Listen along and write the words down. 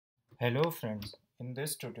Hello friends, in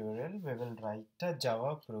this tutorial we will write a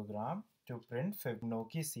Java program to print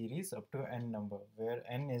Fibonacci series up to n number where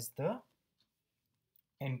n is the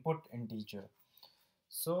input integer.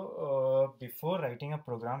 So before writing a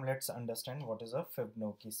program, let's understand what is a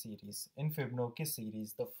Fibonacci series. In Fibonacci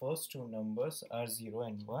series, the first two numbers are 0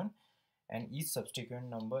 and 1 and each subsequent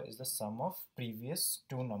number is the sum of previous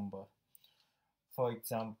two numbers. For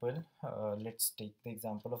example, let's take the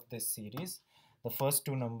example of this series. The first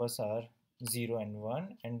two numbers are 0 and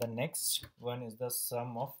 1 and the next one is the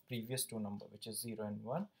sum of previous two number, which is 0 and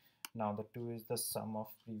 1. Now the 2 is the sum of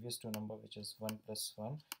previous two number, which is 1 plus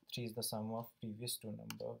 1. 3 is the sum of previous two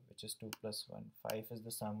number, which is 2 plus 1. 5 is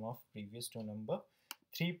the sum of previous two number,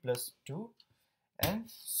 3 plus 2, and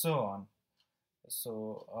so on.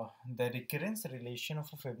 So the recurrence relation of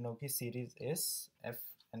a Fibonacci series is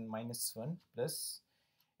fn minus 1 plus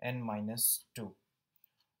n minus 2.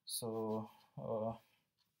 So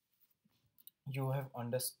you have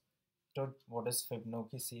understood what is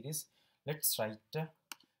Fibonacci series. Let's write a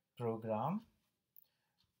program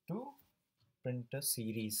to print a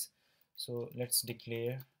series. So let's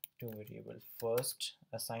declare two variables. First,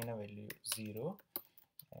 assign a value 0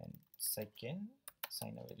 and second,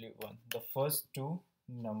 assign a value 1. The first two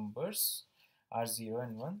numbers are 0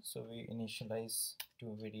 and 1, so we initialize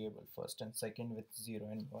two variables, first and second, with 0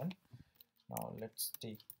 and 1. Now let's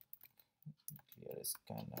take clear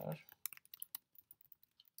scanner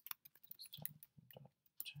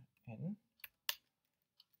n.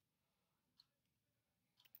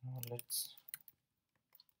 Now let's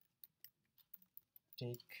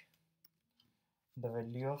take the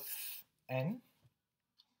value of n.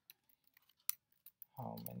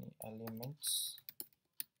 How many elements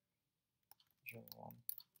you want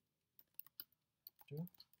to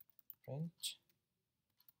print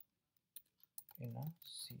in a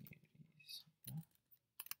series,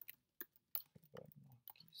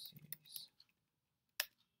 Fibonacci series.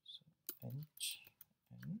 So int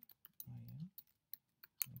n, in,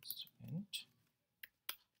 next int.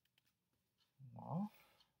 Now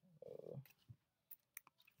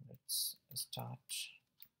let's start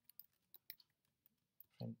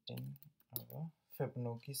printing our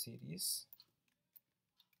Fibonacci series.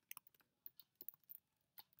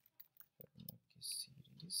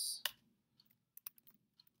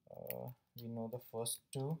 We know the first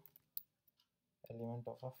two element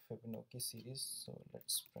of a Fibonacci series, so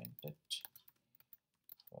let's print it.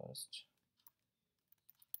 First,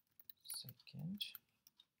 second.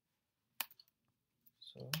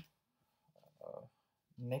 So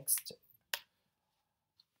next,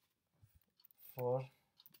 for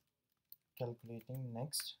calculating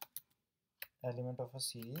next element of a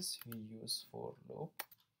series, we use for loop.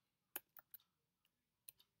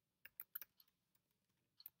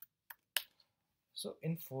 So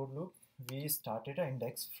in for loop, we started an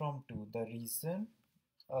index from 2. The reason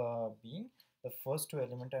being the first two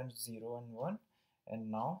elements are 0 and 1,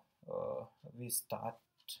 and now we started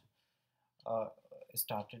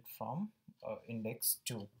from index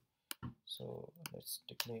 2. So let's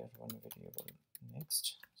declare one variable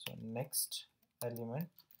next. So next element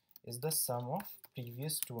is the sum of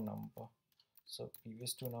previous two number. So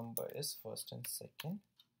previous two number is first and second.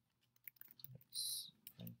 Let's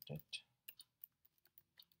print it.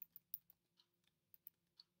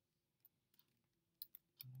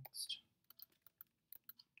 Next,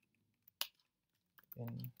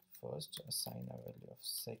 in first, assign a value of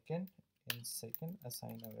second. In second,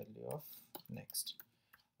 assign a value of next.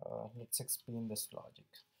 Let's explain this logic.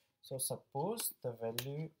 So suppose the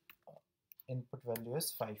value input value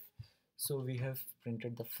is 5. So we have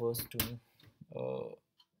printed the first two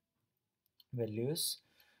values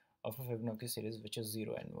of a Fibonacci series, which is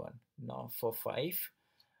 0 and 1. Now for 5,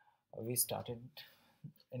 we started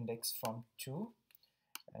index from 2,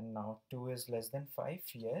 and now 2 is less than 5,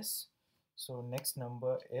 yes. So next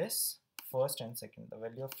number is first and second. The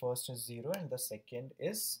value of first is 0 and the second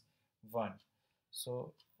is 1.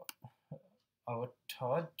 So our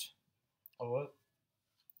third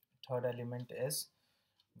element is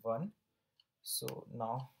 1. So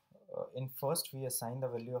now in first we assign the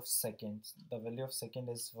value of second. The value of second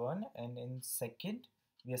is 1, and in second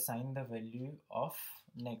we assign the value of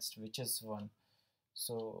next, which is 1.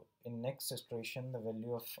 So in next iteration, the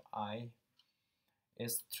value of I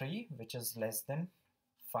is 3, which is less than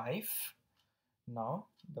 5. Now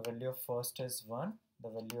the value of first is 1, the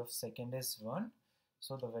value of second is 1,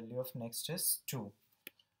 so the value of next is 2.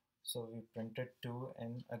 So we printed 2,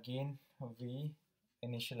 and again we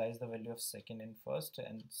initialize the value of second in first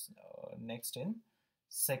and next in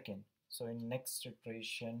second. So in next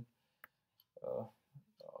iteration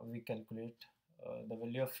we calculate the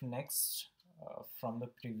value of next from the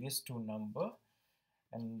previous two number,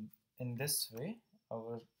 and in this way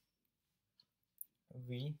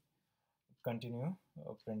we continue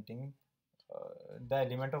printing the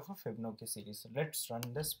element of a Fibonacci series. Let's run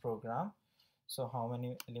this program. So how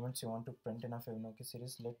many elements you want to print in a Fibonacci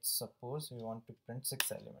series? Let's suppose we want to print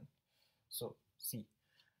 6 elements. So see,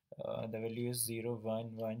 the value is 0,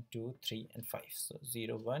 1, 1, 2, 3 and 5. So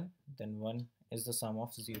 0, 1, then 1 is the sum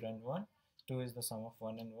of 0 and 1, 2 is the sum of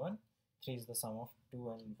 1 and 1, 3 is the sum of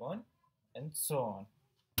 2 and 1, and so on.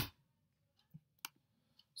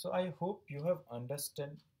 So I hope you have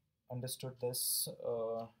understood this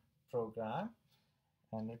program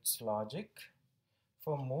and its logic.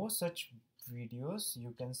 For more such videos,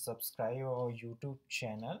 you can subscribe our YouTube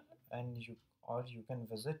channel, and you can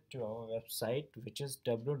visit to our website, which is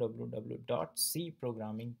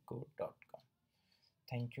www.cprogrammingcode.com.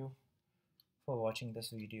 Thank you for watching this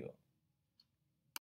video.